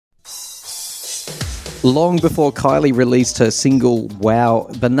Long before Kylie released her single Wow,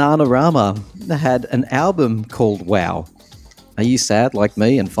 Bananarama had an album called Wow. Are you sad like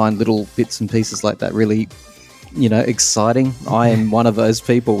me and find little bits and pieces like that really, exciting? I am one of those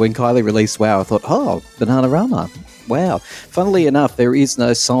people. When Kylie released Wow, I thought, oh, Bananarama, wow. Funnily enough, there is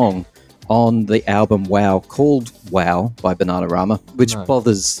no song on the album Wow called Wow by Bananarama, which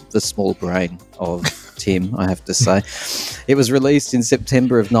bothers the small brain of Tim, I have to say. It was released in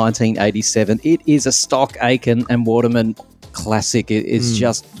September of 1987. It is a Stock, Aitken and Waterman classic. It is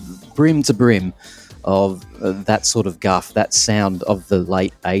just brim to brim of that sort of guff, that sound of the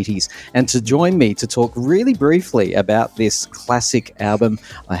late 80s. And to join me to talk really briefly about this classic album,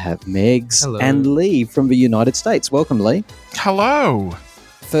 I have Megs and Lee from the United States. Welcome, Lee. Hello.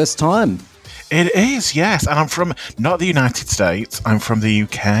 First time. It is, yes. And I'm from, not the United States, I'm from the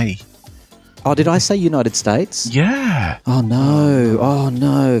UK. Oh, did I say United States? Yeah. Oh,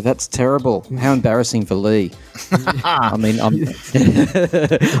 no. That's terrible. How embarrassing for Lee. I mean,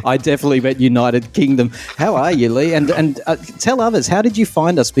 I definitely meant United Kingdom. How are you, Lee? And tell others, how did you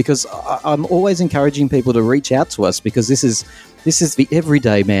find us? Because I'm always encouraging people to reach out to us because this is the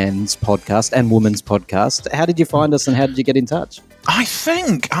everyday man's podcast and woman's podcast. How did you find us and how did you get in touch? I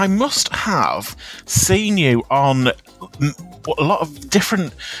think I must have seen you on a lot of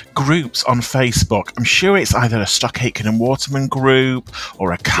different groups on Facebook. I'm sure it's either a Stock, Aitken and Waterman group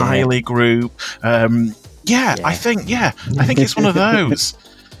or a Kylie group. I think it's one of those.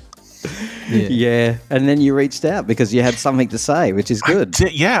 Yeah, and then you reached out because you had something to say, which is good.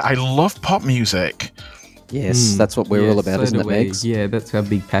 I love pop music. Yes, that's what we're all about, isn't it, Megs? Yeah, that's our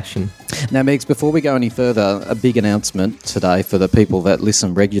big passion. Now, Megs, before we go any further, a big announcement today for the people that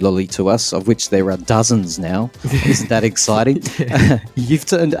listen regularly to us, of which there are dozens now. Isn't that exciting? You've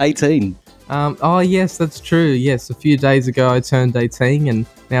turned 18. Oh, yes, that's true. Yes, a few days ago I turned 18 and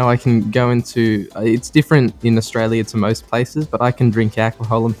now I can go into... it's different in Australia to most places, but I can drink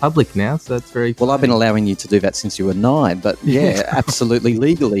alcohol in public now, so that's very exciting. Well, I've been allowing you to do that since you were 9, but absolutely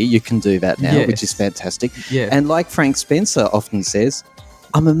legally you can do that now, which is fantastic. Yeah. And like Frank Spencer often says,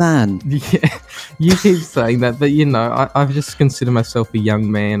 I'm a man. Yeah, you keep saying that, but I just consider myself a young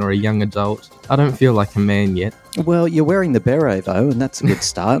man or a young adult. I don't feel like a man yet. Well, you're wearing the beret, though, and that's a good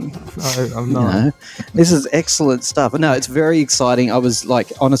start. No, I'm not. This is excellent stuff. No, it's very exciting. I was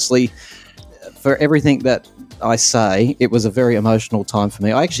like, honestly, for everything that I say, it was a very emotional time for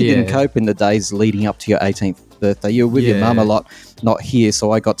me. I actually didn't cope in the days leading up to your 18th birthday. You were with your mum a lot, not here,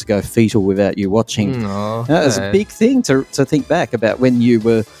 so I got to go fetal without you watching. It was a big thing to think back about when you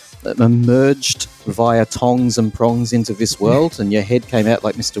were emerged via tongs and prongs into this world and your head came out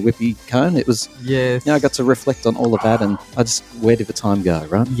like Mr. Whippy Cone. It was, I got to reflect on all of that and where did the time go,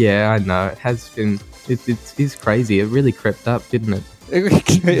 right? Yeah, I know. It has been, it is crazy. It really crept up, didn't it?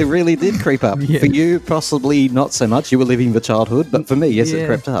 It really did creep up. Yeah. For you, possibly not so much. You were living the childhood, but for me, yes, it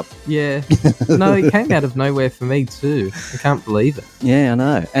crept up. Yeah. No, it came out of nowhere for me too. I can't believe it. Yeah, I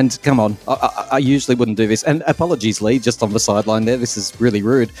know. And come on, I usually wouldn't do this. And apologies, Lee, just on the sideline there. This is really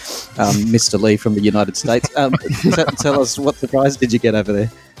rude. Mr. Lee from the United States. Tell us, what surprise did you get over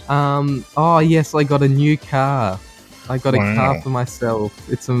there? Oh, yes, I got a new car. I got a car for myself.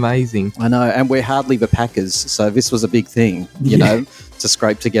 It's amazing. I know, and we're hardly the Packers, so this was a big thing, you know, to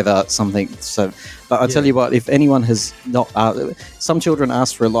scrape together something. So, but I tell you what, if anyone has not, some children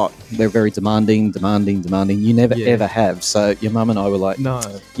ask for a lot. They're very demanding. You never ever have. So your mum and I were like, no,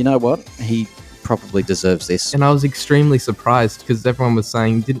 you know what? He probably deserves this. And I was extremely surprised because everyone was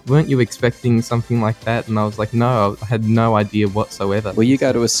saying, weren't you expecting something like that? And I was like, no, I had no idea whatsoever. Well, you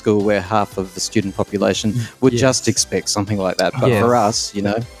go to a school where half of the student population would just expect something like that. But for us,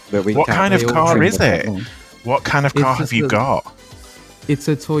 where we what kind of car is it? What kind of car have you got? It's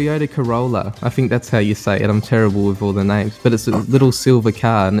a Toyota Corolla. I think that's how you say it. I'm terrible with all the names. But it's a little silver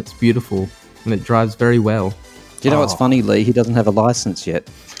car and it's beautiful and it drives very well. Do you know what's funny, Lee? He doesn't have a license yet.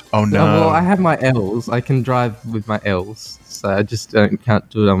 Oh, no. Well, I have my L's. I can drive with my L's. So I just can't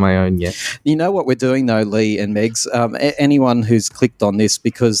do it on my own yet. You know what we're doing, though, Lee and Megs? Anyone who's clicked on this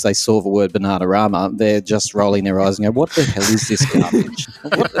because they saw the word Bananarama, they're just rolling their eyes and go, what the hell is this garbage?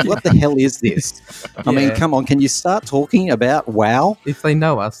 What the hell is this? I mean, come on, can you start talking about WoW? If they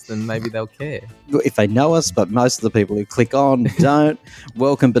know us, then maybe they'll care. If they know us, but most of the people who click on don't.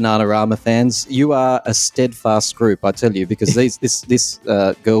 Welcome, Bananarama fans. You are a steadfast group, I tell you, because this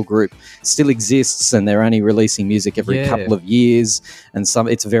girl group still exists and they're only releasing music every couple of years, and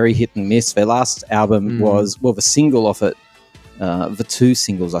it's very hit and miss. Their last album was, the single off it, the 2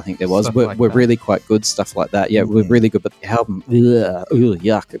 singles I think there was, were really quite good, stuff like that. Yeah, were really good, but the album,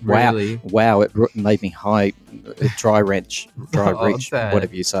 yuck. Really? Wow, it made me high dry reach, Dad.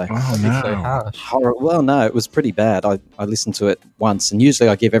 whatever you say. Oh, That'd be so no. harsh. Well, no, it was pretty bad. I listened to it once, and usually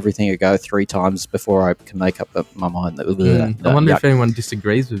I give everything a go 3 times before I can make up my mind. That I wonder if anyone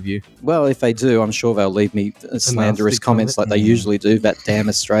disagrees with you. Well, if they do, I'm sure they'll leave me slanderous nasty comments like comment. they usually do. That damn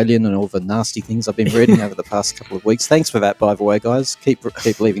Australian and all the nasty things I've been reading over the past couple of weeks. Thanks for that, by the way, guys. Keep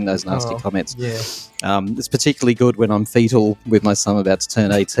leaving those nasty comments. Yeah. It's particularly good when I'm fetal with my son about to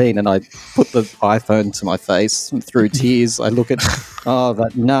turn 18 and I put the iPhone to my face and through tears. I look at,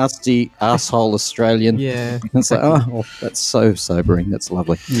 that nasty asshole Australian. Yeah. And it's like, that's so sobering. That's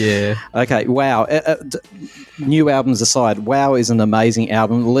lovely. Yeah. Okay, wow. New albums aside, Wow is an amazing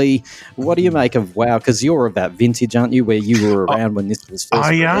album. Lee, what do you make of Wow? Because you're of that vintage, aren't you, where you were around when this was first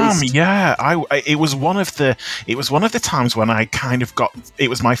released? I am, yeah. It was one of the times when I kind of got. It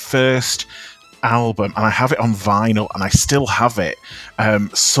was my first album, and I have it on vinyl, and I still have it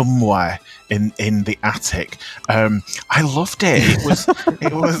somewhere in the attic. I loved it.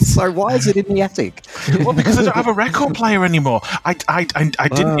 It was. So why is it in the attic? Well, because I don't have a record player anymore. I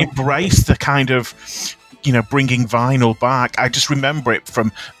didn't embrace the kind of, bringing vinyl back. I just remember it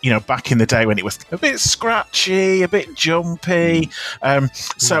from, back in the day when it was a bit scratchy, a bit jumpy.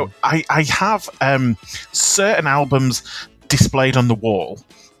 So I have certain albums displayed on the wall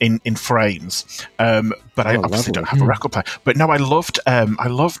in frames, but I obviously don't have a record player. But no, I loved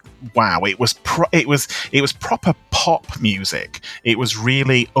Wow. It was proper pop music. It was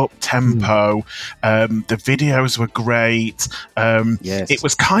really up tempo. The videos were great. Yes. It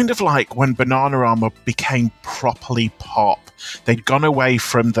was kind of like when Bananarama became properly pop. They'd gone away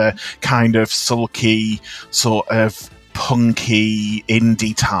from the kind of sulky sort of punky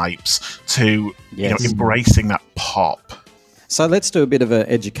indie types to embracing that pop. So let's do a bit of an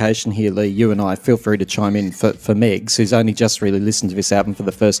education here, Lee. You and I, feel free to chime in for Megs, who's only just really listened to this album for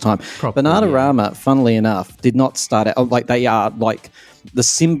the first time. Bananarama, funnily enough, did not start out like they are like the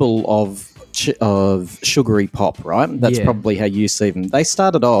symbol of sugary pop, right? That's probably how you see them. They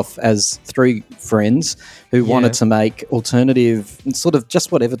started off as 3 friends who wanted to make alternative, sort of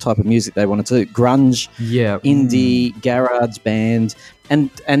just whatever type of music they wanted to, grunge, indie, garage band,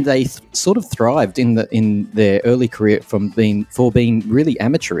 and they sort of thrived in their early career for being really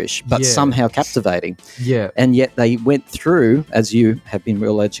amateurish, but somehow captivating. Yeah, and yet they went through, as you have been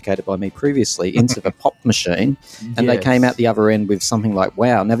well educated by me previously, into the pop machine, and they came out the other end with something like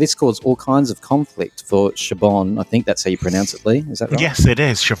Wow. Now this caused all kinds of conflict for Siobhan. I think that's how you pronounce it, Lee. Is that right? Yes, it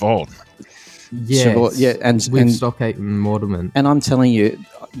is Siobhan. Yes, and Stockgate and Mortimer. And I'm telling you,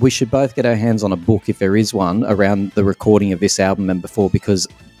 we should both get our hands on a book, if there is one, around the recording of this album and before, because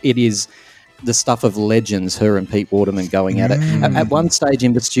it is the stuff of legends, her and Pete Waterman going at it. At one stage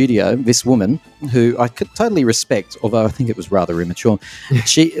in the studio, this woman, who I could totally respect, although I think it was rather immature,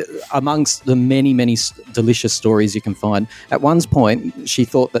 she, amongst the many, many delicious stories you can find, at one point she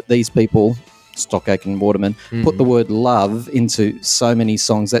thought that these people, Stockake and Waterman, put the word love into so many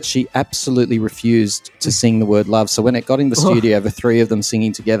songs that she absolutely refused to sing the word love. So when it got in the studio, the 3 of them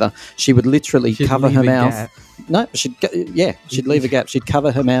singing together, she would literally cover her mouth. Gap. No, she'd leave a gap. She'd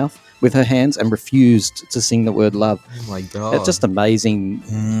cover her mouth with her hands and refused to sing the word love. Oh my God. It's just amazing,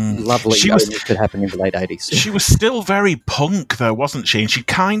 lovely that could happen in the late 80s. She was still very punk though, wasn't she? And she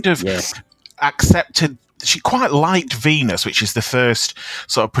kind of accepted. She quite liked Venus, which is the first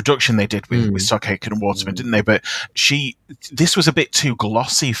sort of production they did with Stockake and Waterman, didn't they? But this was a bit too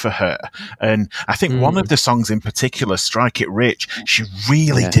glossy for her. And I think one of the songs in particular, Strike It Rich, she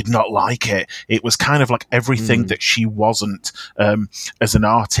really did not like it. It was kind of like everything that she wasn't as an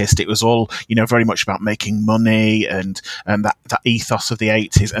artist. It was all, very much about making money and that ethos of the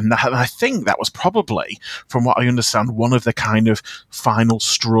 80s. And I think that was probably, from what I understand, one of the kind of final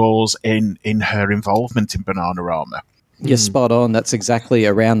straws in her involvement in Bananarama. You're spot on. That's exactly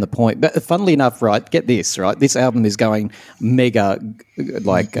around the point. But funnily enough, right, get this, right? This album is going mega,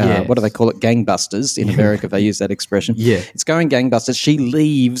 what do they call it? Gangbusters. In America, they use that expression. Yeah. It's going gangbusters. She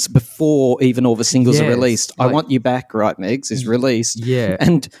leaves before even all the singles are released. I Want You Back, right, Megs, is released. Yeah.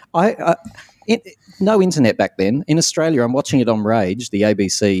 And no internet back then. In Australia, I'm watching it on Rage, the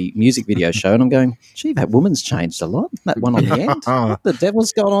ABC music video show, and I'm going, gee, that woman's changed a lot. That one on the end. What the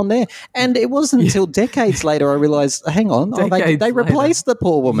devil's going on there? And it wasn't until decades later I realised, hang on, they replaced the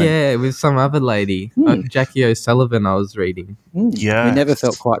poor woman. Yeah, with some other lady. Jackie O'Sullivan, I was reading. Yeah. We never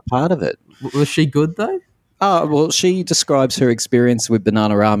felt quite part of it. Was she good, though? Oh, well, she describes her experience with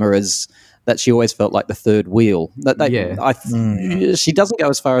Bananarama as that she always felt like the third wheel. She doesn't go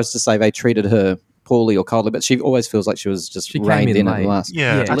as far as to say they treated her poorly or coldly, but she always feels like she was just reined in at the last.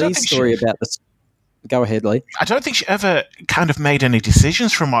 Yeah. Lee's story about this. Go ahead, Lee. I don't think she ever kind of made any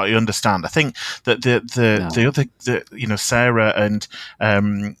decisions, from what I understand. I think that the other Sarah and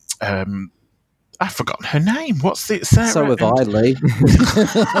I've forgotten her name. What's the Sarah? So have I, Lee.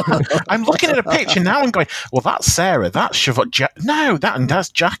 I'm looking at a picture now and going, well, that's Sarah. That's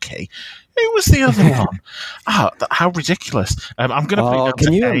that's Jackie. Who was the other one? How ridiculous! I'm going to put it down can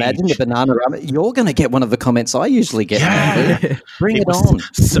to you age. imagine the Bananarama? You're going to get one of the comments I usually get. Yeah. Bring it on.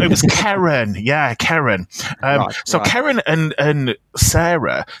 So it was Karen. Yeah, Karen. Right. Karen and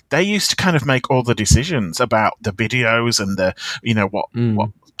Sarah, they used to kind of make all the decisions about the videos and the, what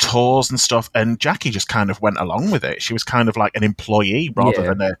tours and stuff, and Jackie just kind of went along with it. She was kind of like an employee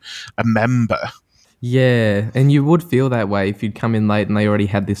rather than a member. Yeah, and you would feel that way if you'd come in late and they already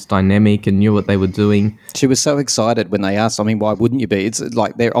had this dynamic and knew what they were doing. She was so excited when they asked. I mean, why wouldn't you be? It's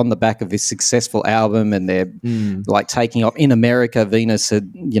like they're on the back of this successful album and they're like taking off. In America, Venus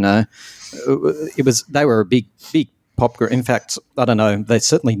had, they were a big pop group. In fact, I don't know, I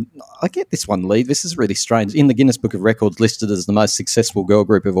get this one, Lee. This is really strange. In the Guinness Book of Records, listed as the most successful girl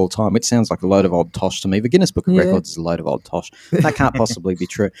group of all time, which sounds like a load of old tosh to me. The Guinness Book of Records is a load of old tosh. That can't possibly be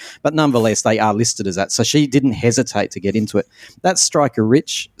true. But nonetheless, they are listed as that. So she didn't hesitate to get into it. That Strike It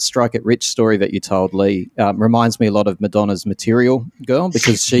Rich story that you told, Lee, reminds me a lot of Madonna's Material Girl,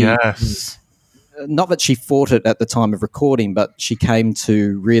 because she... Yes. Not that she fought it at the time of recording, but she came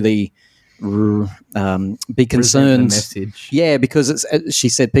to really... be concerned. The message. Yeah, because she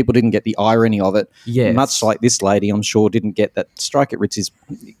said people didn't get the irony of it. Yes. Much like this lady, I'm sure, didn't get that. Strike It Rich is,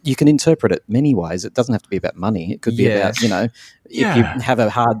 you can interpret it many ways. It doesn't have to be about money. It could be about, if you have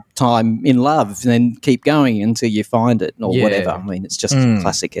a hard time in love, then keep going until you find it or whatever. I mean, it's just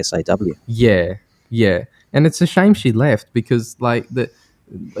classic SAW. Yeah. And it's a shame she left because, like, the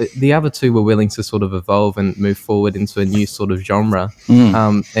other two were willing to sort of evolve and move forward into a new sort of genre.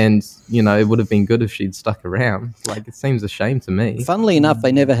 And, it would have been good if she'd stuck around. Like, it seems a shame to me. Funnily enough,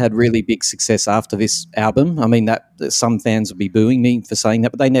 they never had really big success after this album. I mean, that some fans would be booing me for saying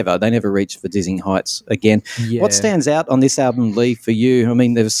that, but they never reached the dizzying heights again. Yeah. What stands out on this album, Lee, for you? I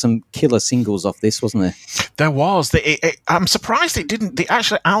mean, there was some killer singles off this, wasn't there? There was. I'm surprised it didn't. The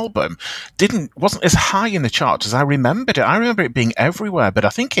actual album wasn't as high in the charts as I remembered it. I remember it being everywhere, but I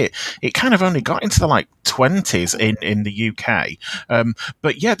think it kind of only got into the 20s in the UK.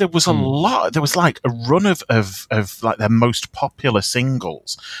 But yeah, there was a lot. There was like a run of like their most popular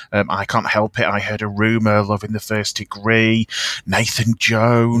singles. I Can't Help It, I Heard a Rumour, Love in the First Degree, Nathan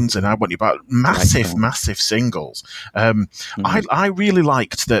Jones, and I Want You Back. Massive singles. I really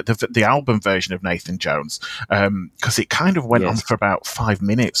liked the album version of Nathan Jones because it kind of went on for about 5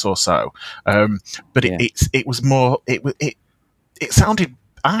 minutes or so. But it was more. It sounded,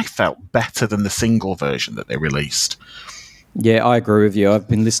 I felt, better than the single version that they released. Yeah, I agree with you. I've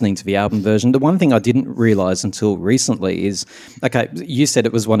been listening to the album version. The one thing I didn't realise until recently is, okay, you said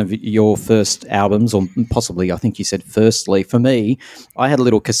it was one of your first albums, or possibly I think you said firstly. For me, I had a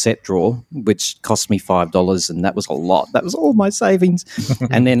little cassette drawer, which cost me $5, and that was a lot. That was all my savings.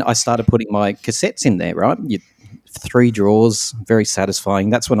 And then I started putting my cassettes in there, right? 3 drawers, very satisfying.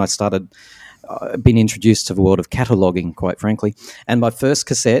 That's when I started... been introduced to the world of cataloguing, quite frankly. And my first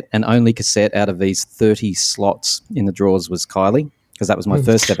cassette and only cassette out of these 30 slots in the drawers was Kylie, because that was my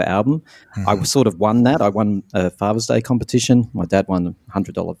first ever album. I sort of won that. I won a Father's Day competition. My dad won a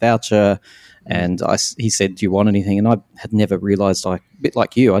 $100 voucher, and he said, "Do you want anything?" And I had never realised, a bit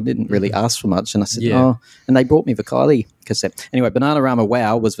like you, I didn't really ask for much. And I said, "Oh," and they brought me the Kylie cassette. Anyway, Bananarama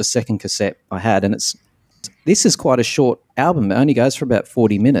Wow was the second cassette I had, and this is quite a short album. It only goes for about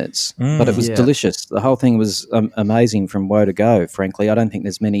 40 minutes, but it was delicious. The whole thing was amazing from woe to go, frankly. I don't think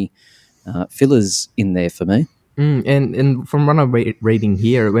there's many fillers in there for me. And from what I'm reading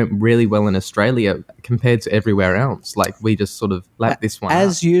here, it went really well in Australia compared to everywhere else. Like, we just sort of lapped this one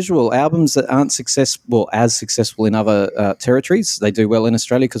as usual, albums that aren't as successful in other territories, they do well in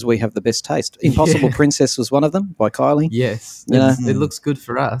Australia because we have the best taste. Impossible Princess was one of them by Kylie. Yes, it looks good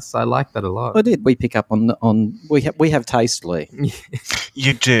for us. I like that a lot. I did. We pick up on we have taste, Lee.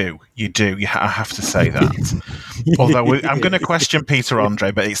 You do. I have to say that. Although I'm going to question Peter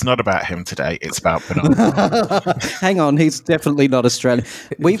Andre, but it's not about him today. It's about Banana. Hang on, he's definitely not Australian.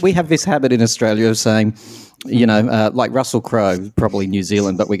 We have this habit in Australia of saying, like Russell Crowe, probably New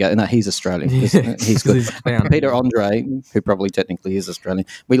Zealand, but we go, no, he's Australian. He's good. Peter Andre, who probably technically is Australian,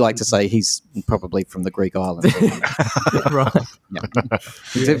 we like to say he's probably from the Greek islands. Right.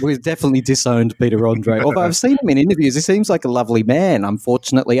 Yeah. We've definitely disowned Peter Andre. Although I've seen him in interviews, he seems like a lovely man.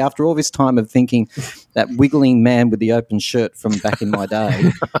 Unfortunately, after all this time of thinking that wiggling man with the open shirt from back in my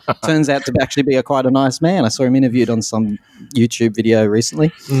day turns out to actually be quite a nice man. I saw him interviewed on some YouTube video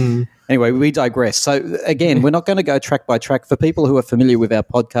recently. Anyway, we digress. So again, we're not going to go track by track. For people who are familiar with our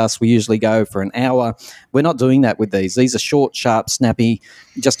podcast, we usually go for an hour. We're not doing that with these. These are short, sharp, snappy,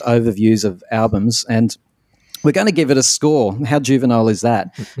 just overviews of albums, and we're going to give it a score. How juvenile is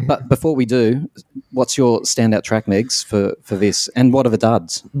that? But before we do, what's your standout track, Megs, for this? And what are the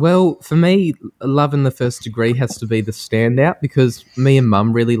duds? Well, for me, Love in the First Degree has to be the standout because me and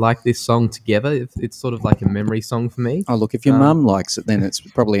Mum really like this song together. It's sort of like a memory song for me. Oh, look, if your mum likes it, then it's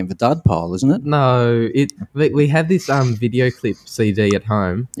probably in the dud pile, isn't it? No, we have this video clip CD at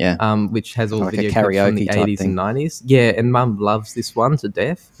home, which has all Like a video clips from the karaoke type 80s thing. and 90s. Yeah, and Mum loves this one to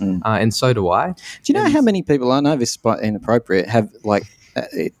death, and so do I. Do you know how many people, I know this is inappropriate, have like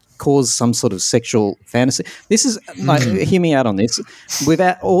it caused some sort of sexual fantasy? This is, like, hear me out on this.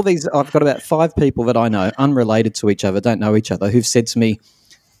 Without all these, I've got about 5 people that I know, unrelated to each other, don't know each other, who've said to me,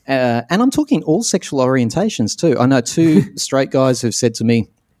 and I'm talking all sexual orientations too. I know 2 straight guys who've said to me,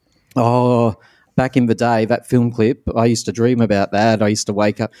 oh, back in the day, that film clip, I used to dream about that. I used to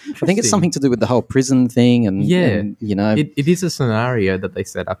wake up. I think it's something to do with the whole prison thing. And, and you know. It is a scenario that they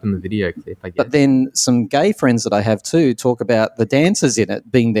set up in the video clip, I guess. But then some gay friends that I have too talk about the dancers in it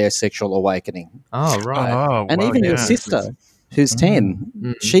being their sexual awakening. Oh, right. Oh, And well, even your yeah. sister, who's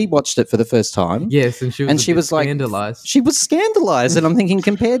 10, she watched it for the first time. Yes, and she was like, scandalised. She was scandalised. And I'm thinking,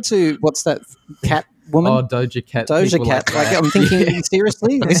 compared to, what's that cat woman? Oh, Doja Cat. Doja Cat. Like, I'm thinking,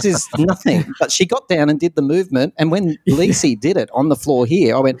 seriously? This is nothing. But she got down and did the movement. And when Lacey did it on the floor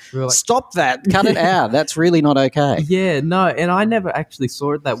here, I went, stop that. Cut it out. That's really not okay. Yeah, no. And I never actually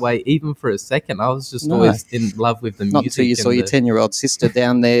saw it that way, even for a second. I was just always in love with the music. Not until you saw your 10-year-old sister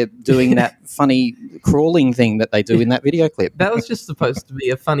down there doing that funny crawling thing that they do in that video clip. That was just supposed to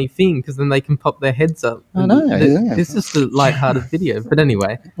be a funny thing because then they can pop their heads up. I know. It's just a light-hearted video. But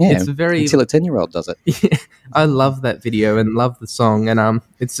anyway, it's a very... Until a 10-year-old does it. Yeah, I love that video and love the song, and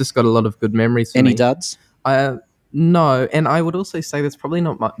it's just got a lot of good memories for me. Any duds? No, and I would also say that's probably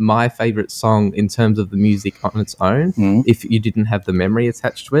not my favourite song in terms of the music on its own. If you didn't have the memory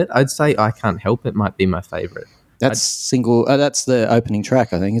attached to it, I'd say I Can't Help It might be my favourite. That's that's the opening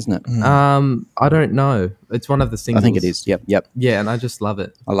track, I think, isn't it? I don't know. It's one of the singles. I think it is. Yep. Yeah, and I just love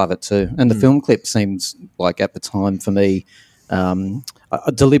it. I love it too. And the film clip seems like, at the time for me,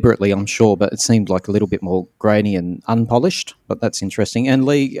 deliberately, I'm sure, but it seemed like a little bit more grainy and unpolished. But that's interesting. And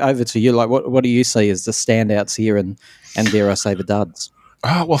Lee, over to you. Like, what do you see as the standouts here, and dare I say the duds?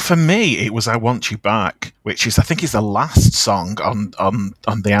 Oh, well, for me, it was "I Want You Back," which is, I think, is the last song on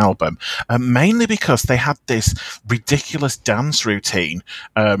the album, mainly because they had this ridiculous dance routine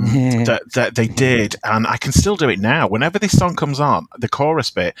that they did, and I can still do it now. Whenever this song comes on, the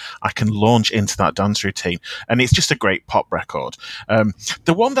chorus bit, I can launch into that dance routine, and it's just a great pop record.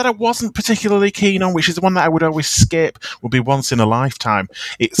 The one that I wasn't particularly keen on, which is the one that I would always skip, would be "Once in a Lifetime."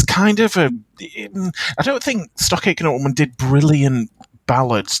 It's kind of I don't think Stockake and Oatman did brilliant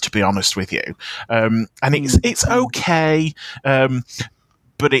ballads, to be honest with you, and it's okay,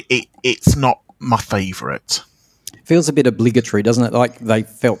 but it's not my favourite. Feels a bit obligatory, doesn't it? Like they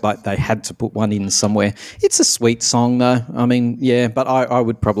felt like they had to put one in somewhere. It's a sweet song, though. I mean, yeah, but I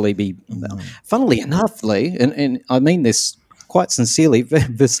would probably be, funnily enough, Lee, and I mean this quite sincerely,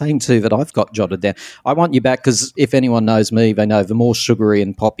 the same two that I've got jotted down. I Want You Back because if anyone knows me, they know the more sugary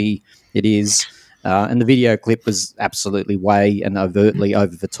and poppy it is. And the video clip was absolutely way and overtly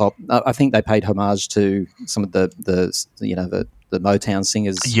over the top. I think they paid homage to some of the Motown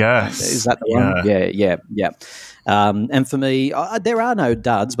singers. Yes, is that the one? Yeah. And for me, there are no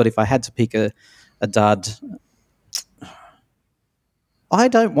duds. But if I had to pick a dud, I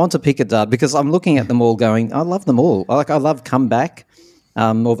don't want to pick a dud because I'm looking at them all, going, I love them all. I love Come Back.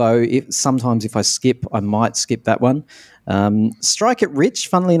 Although sometimes if I skip, I might skip that one. Strike It Rich,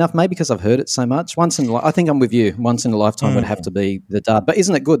 funnily enough, maybe because I've heard it so much. I think I'm with you. Once in a Lifetime would have to be the dud. But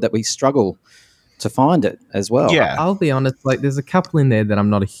isn't it good that we struggle to find it as well? Yeah. I'll be honest, like there's a couple in there that I'm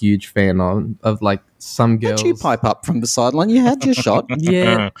not a huge fan of like Some Girls. How'd you pipe up from the sideline? You had your shot.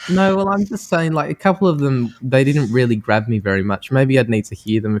 Yeah. No, well, I'm just saying, like, a couple of them, they didn't really grab me very much. Maybe I'd need to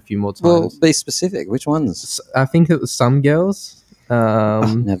hear them a few more times. Well, be specific. Which ones? I think it was Some Girls.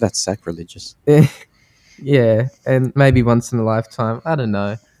 No, that's sacrilegious. Yeah, and maybe Once in a Lifetime. I don't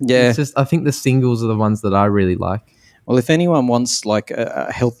know. Yeah. It's just, I think the singles are the ones that I really like. Well, if anyone wants like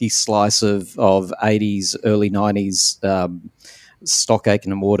a healthy slice of 80s, early 90s Stock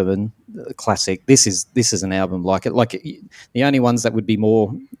Aitken and Waterman classic, this is an album like it. Like the only ones that would be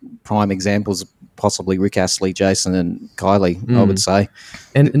more prime examples, possibly Rick Astley, Jason and Kylie, I would say.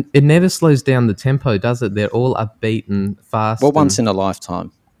 And it never slows down the tempo, does it? They're all upbeat and fast. Well, Once in a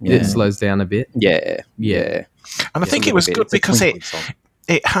Lifetime. Yeah. It slows down a bit. Yeah. And I think it was good because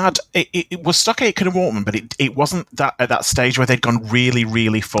it was Stock Aitken and Waterman, but it wasn't that at that stage where they'd gone really,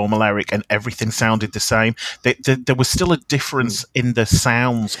 really formulaic and everything sounded the same. There was still a difference in the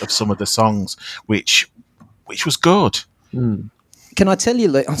sounds of some of the songs, which was good. Can I tell you,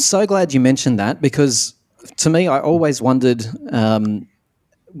 Lee, I'm so glad you mentioned that, because to me, I always wondered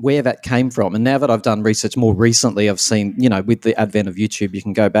where that came from. And now that I've done research more recently, I've seen, with the advent of YouTube, you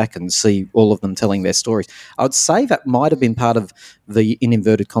can go back and see all of them telling their stories. I would say that might have been part of the, in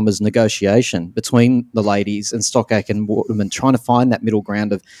inverted commas, negotiation between the ladies and Stock Aitken and Waterman, trying to find that middle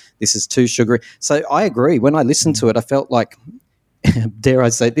ground of this is too sugary. So I agree. When I listened to it, I felt like, dare I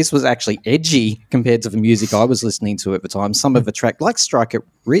say, this was actually edgy compared to the music I was listening to at the time. Some of the track, like Strike It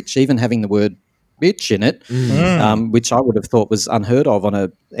Rich, even having the word bitch in it, which I would have thought was unheard of on a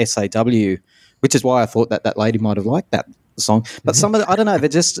SAW, which is why I thought that lady might have liked that song. But some of the, I don't know,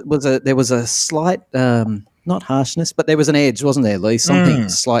 there was a slight, not harshness, but there was an edge, wasn't there, Lee? Something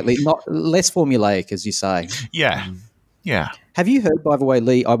slightly, not less formulaic, as you say. Yeah. Have you heard, by the way,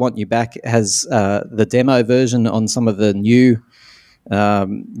 Lee, I Want You Back has the demo version on some of the new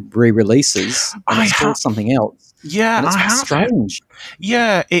re-releases, and it's called something else. Yeah, and it's I have. Strange.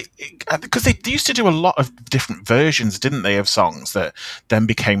 Yeah, because they used to do a lot of different versions, didn't they, of songs that then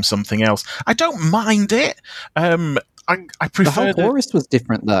became something else. I don't mind it. I prefer the whole chorus was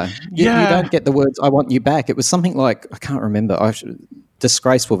different though. You don't get the words "I want you back." It was something like, I can't remember.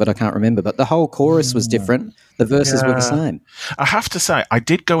 Disgraceful that I can't remember, but the whole chorus was different. The verses were the same. I have to say, I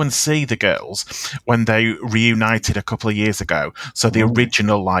did go and see the girls when they reunited a couple of years ago. So the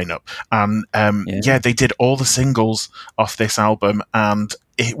original lineup, and they did all the singles off this album, and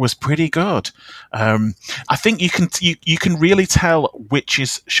it was pretty good. I think you can really tell which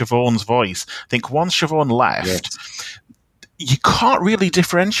is Siobhan's voice. I think once Siobhan left, you can't really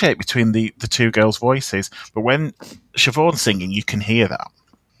differentiate between the two girls' voices, but when Siobhan's singing, you can hear that.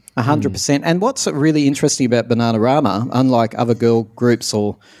 100%. And what's really interesting about Bananarama, unlike other girl groups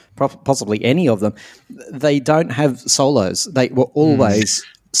or possibly any of them, they don't have solos. They were always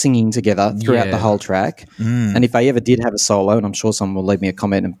singing together throughout the whole track. And if they ever did have a solo, and I'm sure someone will leave me a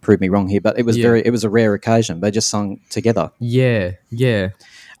comment and prove me wrong here, but it was it was a rare occasion. They just sung together. Yeah.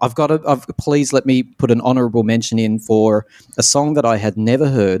 Please let me put an honourable mention in for a song that I had never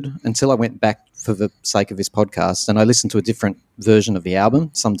heard until I went back for the sake of this podcast, and I listened to a different version of the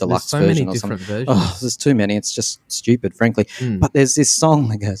album, some deluxe version or something. Versions. Oh, there's too many. It's just stupid, frankly. But there's this song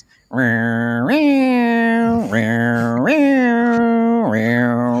that goes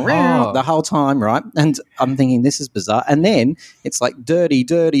the whole time, right? And I'm thinking, this is bizarre. And then it's like dirty,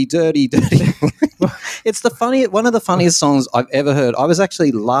 dirty, dirty, dirty. It's one of the funniest songs I've ever heard. I was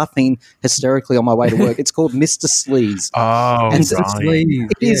actually laughing hysterically on my way to work. It's called Mr. Sleaze. Oh, and right.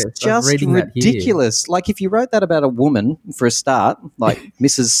 It is just ridiculous. Like, if you wrote that about a woman for a start, like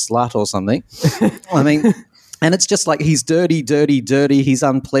Mrs. Slut or something, I mean... And it's just like, he's dirty, dirty, dirty, he's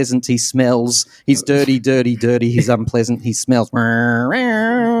unpleasant, he smells. He's dirty, dirty, dirty, he's unpleasant, he smells.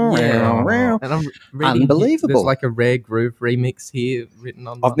 And I'm unbelievable. There's like a Rare Groove remix here written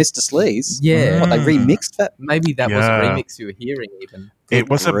on... Of Mr. Sleaze? Yeah. What, they remixed that? Maybe that was a remix you were hearing even. It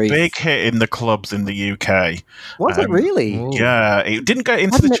was a big hit in the clubs in the UK. Was it really? Yeah, it didn't go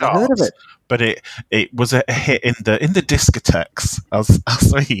into the charts, heard of it. But it was a hit in the discotheques, as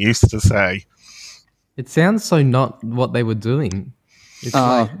they used to say. It sounds so not what they were doing. It's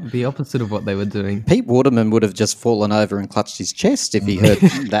like the opposite of what they were doing. Pete Waterman would have just fallen over and clutched his chest if he heard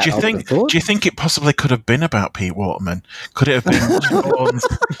that. Do you think it possibly could have been about Pete Waterman? Could it have been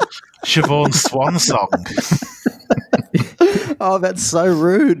Siobhan's swan song? Oh, that's so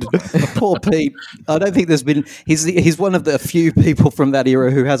rude. Poor Pete. I don't think there's been... He's one of the few people from that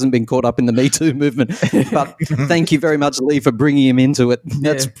era who hasn't been caught up in the Me Too movement. But thank you very much, Lee, for bringing him into it.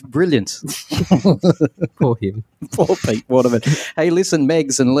 That's brilliant. Poor him. Poor Pete Waterman. Hey, listen,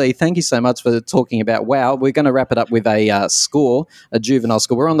 Megs and Lee, thank you so much for talking about WOW. We're going to wrap it up with a score, a juvenile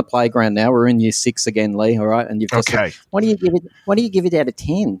score. We're on the playground now. We're in year 6 again, Lee, all right? And you've just said, what do you give it out of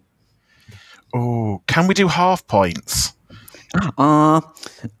 10? Oh, can we do half points?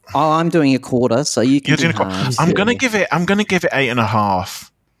 I'm doing a quarter, so you can. You're doing half. I'm gonna give it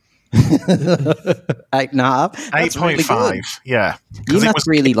 8.5. 8.5. 8.5. Really, yeah. You must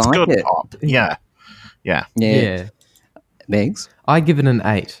really like it. Pop. Yeah. Megs, I give it an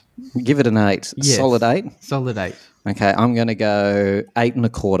 8. Give it an 8. Yes. Solid 8. Solid 8. Okay, I'm going to go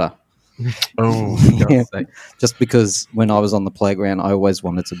 8.25. Oh, yeah. Just because when I was on the playground, I always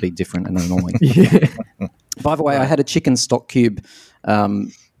wanted to be different and annoying. By the way, I had a chicken stock cube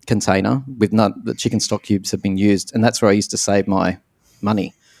container with the chicken stock cubes have been used, and that's where I used to save my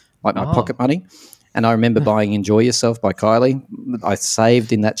money, like my pocket money. And I remember buying Enjoy Yourself by Kylie. I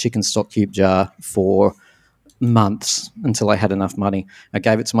saved in that chicken stock cube jar for months until I had enough money. I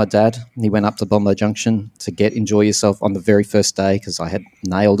gave it to my dad. He went up to Bondi Junction to get Enjoy Yourself on the very first day because I had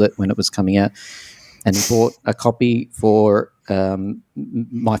nailed it when it was coming out. And he bought a copy for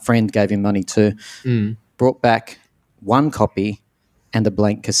my friend, gave him money too, brought back one copy and a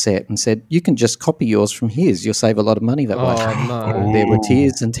blank cassette and said, you can just copy yours from his. You'll save a lot of money that way. Oh, no. There were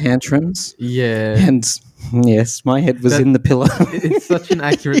tears and tantrums. Yeah. And yes, my head was in the pillow. It's such an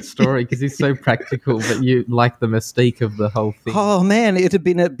accurate story because he's so practical, but you like the mystique of the whole thing. Oh, man, it had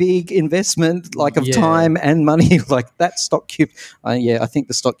been a big investment, like of Yeah. time and money, like that stock cube. I think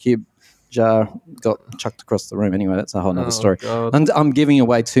the stock cube jar got chucked across the room. Anyway, that's a whole other story. God. And I'm giving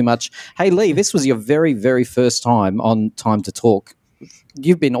away too much. Hey, Lee, this was your very, very first time on Time to Talk.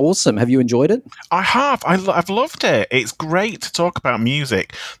 You've been awesome. Have you enjoyed it? I have. I've loved it. It's great to talk about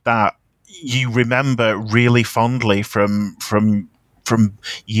music that you remember really fondly from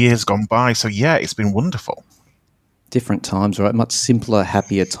years gone by. So yeah, it's been wonderful. Different times, right? Much simpler,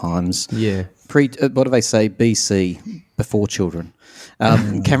 happier times. Yeah. What do they say? BC, before children.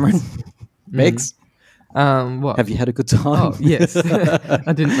 Cameron, Megs, What? have you had a good time? Oh, yes.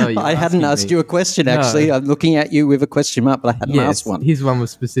 I didn't know you were I hadn't asking asked me. you a question, No. actually. I'm looking at you with a question mark, but I hadn't asked one. His one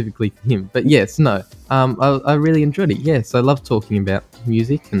was specifically for him. But yes, no. I really enjoyed it. Yes, I love talking about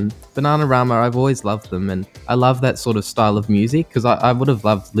music and Bananarama. I've always loved them, and I love that sort of style of music because I would have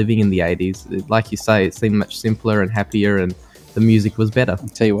loved living in the 80s. Like you say, it seemed much simpler and happier, and the music was better.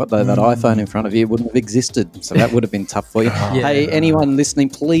 Tell you what, though, that iPhone in front of you wouldn't have existed, so that would have been tough for you. Hey, anyone listening,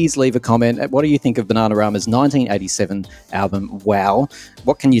 please leave a comment. What do you think of Bananarama's 1987 album, Wow?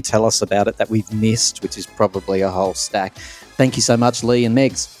 What can you tell us about it that we've missed, which is probably a whole stack? Thank you so much, Lee and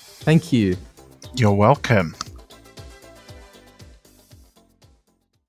Megs. Thank you. You're welcome.